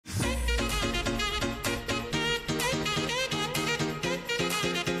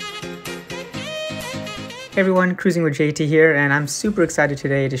Hey everyone, Cruising with JT here, and I'm super excited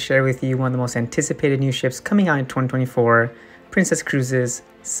today to share with you one of the most anticipated new ships coming out in 2024, Princess Cruises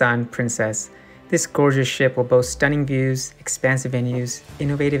Sun Princess. This gorgeous ship will boast stunning views, expansive venues,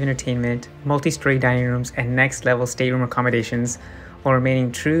 innovative entertainment, multi-story dining rooms, and next-level stateroom accommodations, while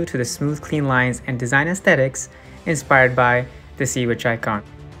remaining true to the smooth, clean lines and design aesthetics inspired by the Sea Witch icon.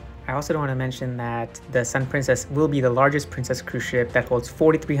 I also want to mention that the Sun Princess will be the largest princess cruise ship that holds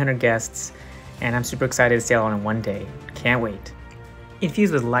 4,300 guests, and I'm super excited to sail on in one day. Can't wait.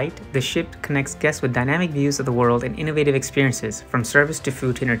 Infused with light, the ship connects guests with dynamic views of the world and innovative experiences, from service to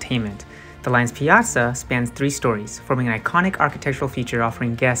food to entertainment. The line's piazza spans 3 stories, forming an iconic architectural feature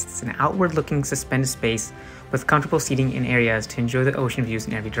offering guests an outward-looking suspended space with comfortable seating in areas to enjoy the ocean views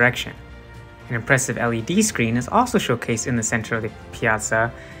in every direction. An impressive LED screen is also showcased in the center of the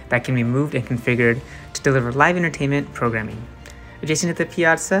piazza that can be moved and configured to deliver live entertainment programming. Adjacent to the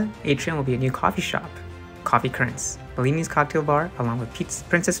piazza atrium will be a new coffee shop, Coffee Currents, Bellini's cocktail bar, along with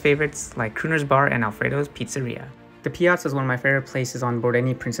princess favorites like Crooner's Bar and Alfredo's Pizzeria. The piazza is one of my favorite places on board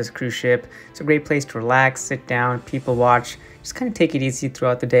any princess cruise ship. It's a great place to relax, sit down, people watch, just kind of take it easy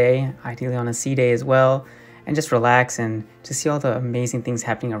throughout the day, ideally on a sea day as well, and just relax and just see all the amazing things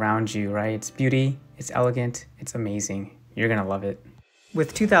happening around you, right? It's beauty, it's elegant, it's amazing. You're gonna love it.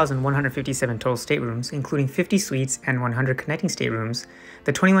 With 2,157 total staterooms, including 50 suites and 100 connecting staterooms,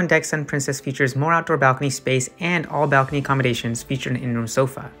 the 21-deck Sun Princess features more outdoor balcony space and all balcony accommodations feature an in-room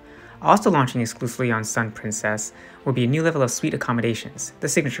sofa. Also launching exclusively on Sun Princess will be a new level of suite accommodations, the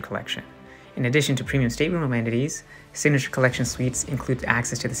Signature Collection. In addition to premium stateroom amenities, Signature Collection suites include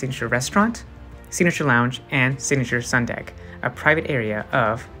access to the Signature Restaurant, Signature Lounge, and Signature Sun Deck, a private area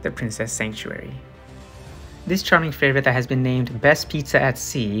of the Princess Sanctuary. This charming favorite that has been named Best Pizza at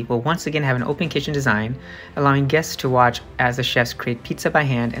Sea will once again have an open kitchen design, allowing guests to watch as the chefs create pizza by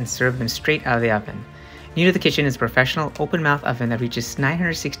hand and serve them straight out of the oven. New to the kitchen is a professional open-mouth oven that reaches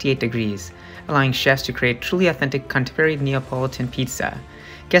 968 degrees, allowing chefs to create truly authentic contemporary Neapolitan pizza.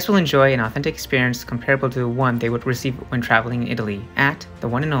 Guests will enjoy an authentic experience comparable to the one they would receive when traveling in Italy at the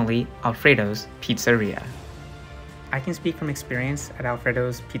one and only Alfredo's Pizzeria. I can speak from experience at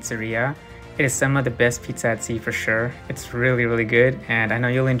Alfredo's Pizzeria. It is some of the best pizza at sea for sure. It's really good, and I know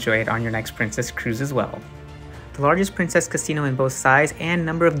you'll enjoy it on your next princess cruise as well. The largest princess casino in both size and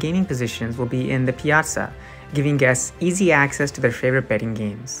number of gaming positions will be in the piazza, giving guests easy access to their favorite betting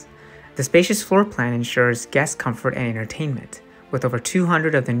games. The spacious floor plan ensures guest comfort and entertainment, with over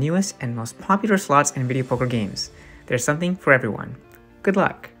 200 of the newest and most popular slots and video poker games. There's something for everyone. Good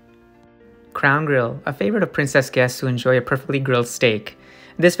luck! Crown Grill, a favorite of princess guests who enjoy a perfectly grilled steak.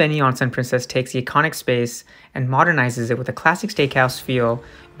 This venue on Sun Princess takes the iconic space and modernizes it with a classic steakhouse feel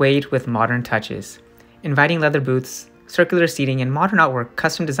weighed with modern touches. Inviting leather booths, circular seating, and modern artwork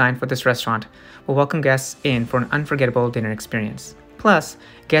custom designed for this restaurant will welcome guests in for an unforgettable dinner experience. Plus,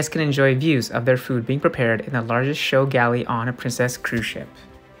 guests can enjoy views of their food being prepared in the largest show galley on a princess cruise ship.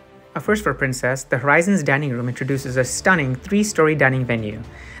 A first for Princess, the Horizons Dining Room introduces a stunning 3-story dining venue.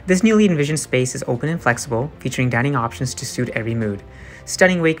 This newly envisioned space is open and flexible, featuring dining options to suit every mood.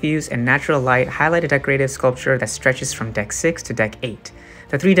 Stunning wake views and natural light highlight a decorative sculpture that stretches from Deck 6 to Deck 8.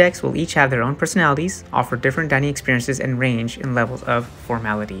 The 3 decks will each have their own personalities, offer different dining experiences, and range in levels of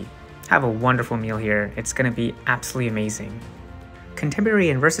formality. Have a wonderful meal here. It's going to be absolutely amazing. Contemporary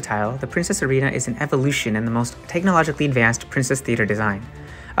and versatile, the Princess Arena is an evolution in the most technologically advanced Princess Theater design.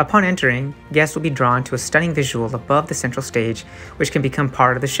 Upon entering, guests will be drawn to a stunning visual above the central stage, which can become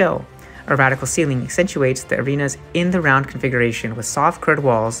part of the show. A radical ceiling accentuates the arena's in-the-round configuration with soft curved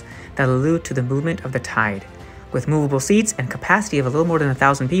walls that allude to the movement of the tide. With movable seats and capacity of a little more than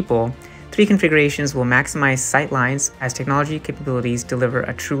 1,000 people, 3 configurations will maximize sight lines as technology capabilities deliver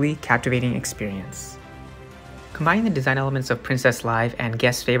a truly captivating experience. Combining the design elements of Princess Live and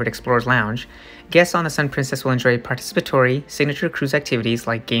guest favorite Explorer's Lounge, guests on the Sun Princess will enjoy participatory signature cruise activities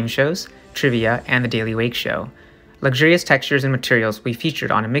like game shows, trivia, and the Daily Wake Show. Luxurious textures and materials will be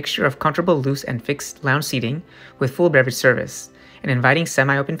featured on a mixture of comfortable loose and fixed lounge seating with full beverage service, an inviting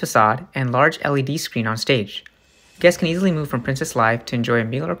semi-open facade, and large LED screen on stage. Guests can easily move from Princess Live to enjoy a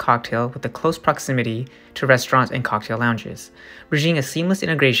meal or cocktail with a close proximity to restaurants and cocktail lounges, bridging a seamless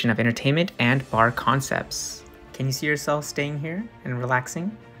integration of entertainment and bar concepts. Can you see yourself staying here and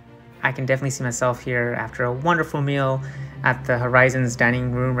relaxing? I can definitely see myself here after a wonderful meal at the Horizons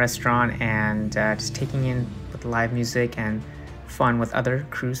Dining Room restaurant and just taking in with live music and fun with other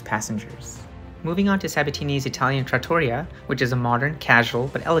cruise passengers. Moving on to Sabatini's Italian Trattoria, which is a modern, casual,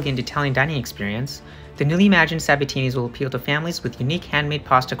 but elegant Italian dining experience, the newly imagined Sabatinis will appeal to families with unique handmade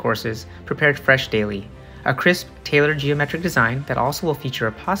pasta courses prepared fresh daily. a crisp, tailored geometric design that also will feature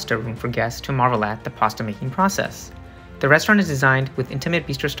a pasta room for guests to marvel at the pasta making process. The restaurant is designed with intimate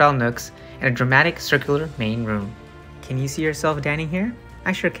bistro-style nooks and a dramatic circular main room. Can you see yourself dining here?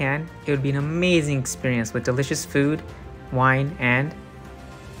 I sure can. It would be an amazing experience with delicious food, wine, and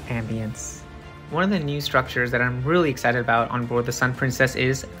ambience. One of the new structures that I'm really excited about on board the Sun Princess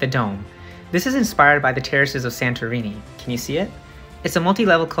is the Dome. This is inspired by the terraces of Santorini. Can you see it? It's a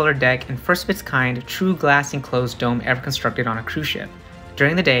multi-level colored deck and first of its kind true glass enclosed dome ever constructed on a cruise ship.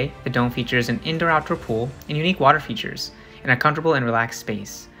 During the day, the dome features an indoor-outdoor pool and unique water features in a comfortable and relaxed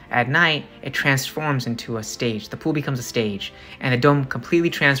space. At night, it transforms into a stage. The pool becomes a stage, and the dome completely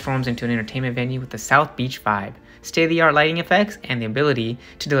transforms into an entertainment venue with the South Beach vibe, state-of-the-art lighting effects, and the ability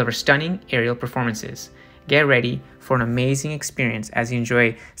to deliver stunning aerial performances. Get ready for an amazing experience as you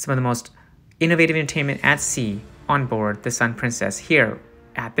enjoy some of the most innovative entertainment at sea on board the Sun Princess here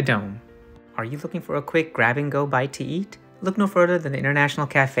at the Dome. Are you looking for a quick grab-and-go bite to eat? Look no further than the International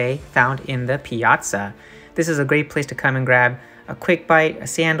Cafe found in the Piazza. This is a great place to come and grab a quick bite, a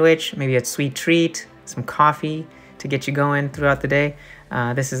sandwich, maybe a sweet treat, some coffee to get you going throughout the day.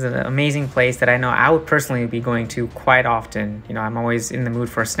 This is an amazing place that I know I would personally be going to quite often. You know, I'm always in the mood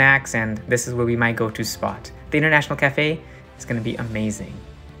for snacks, and this will be my go-to spot. The International Cafe is going to be amazing.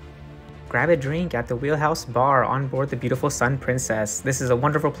 Grab a drink at the Wheelhouse Bar on board the beautiful Sun Princess. This is a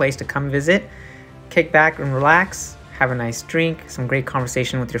wonderful place to come visit, kick back and relax, have a nice drink, some great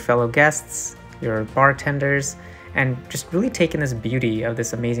conversation with your fellow guests, your bartenders, and just really take in this beauty of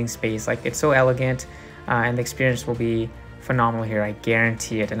this amazing space. Like, it's so elegant, and the experience will be phenomenal here, I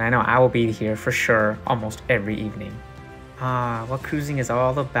guarantee it. And I know I will be here for sure almost every evening. What cruising is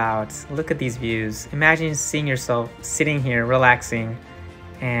all about. Look at these views. Imagine seeing yourself sitting here relaxing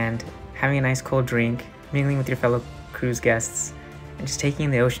and having a nice cold drink, mingling with your fellow cruise guests, and just taking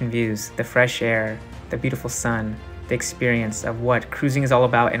in the ocean views, the fresh air, the beautiful sun, the experience of what cruising is all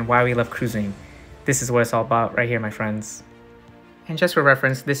about and why we love cruising. This is what it's all about right here, my friends. And just for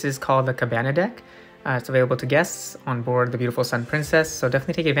reference, this is called the Cabana Deck. It's available to guests on board the beautiful Sun Princess, so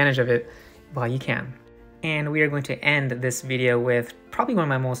definitely take advantage of it while you can. And we are going to end this video with probably one of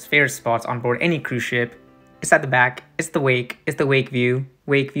my most favorite spots on board any cruise ship. It's at the back, it's the wake view,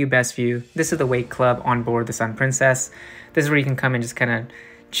 best view. This is the Wake Club on board the Sun Princess. This is where you can come and just kind of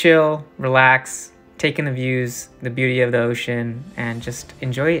chill, relax, take in the views, the beauty of the ocean, and just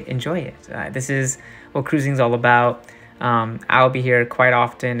enjoy it. This is what cruising is all about. I'll be here quite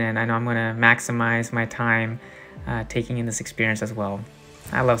often, and I know I'm going to maximize my time taking in this experience as well.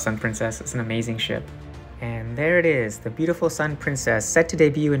 I love Sun Princess. It's an amazing ship. And there it is, the beautiful Sun Princess, set to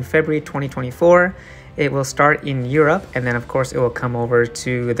debut in February 2024. It will start in Europe, and then of course it will come over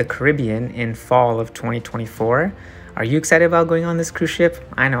to the Caribbean in fall of 2024. Are you excited about going on this cruise ship?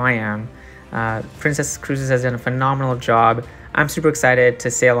 I know I am. Princess Cruises has done a phenomenal job. I'm super excited to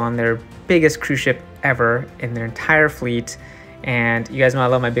sail on their biggest cruise ship ever in their entire fleet. And you guys know I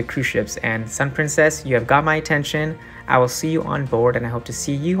love my big cruise ships. And Sun Princess, you have got my attention. I will see you on board, and I hope to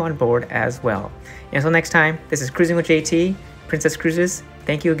see you on board as well. And until next time, this is Cruising with JT, Princess Cruises.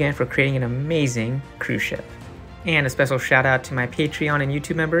 Thank you again for creating an amazing cruise ship. And a special shout out to my Patreon and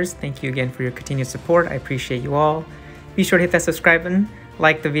YouTube members. Thank you again for your continued support. I appreciate you all. Be sure to hit that subscribe button,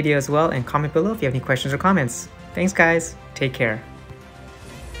 like the video as well, and comment below if you have any questions or comments. Thanks guys, take care.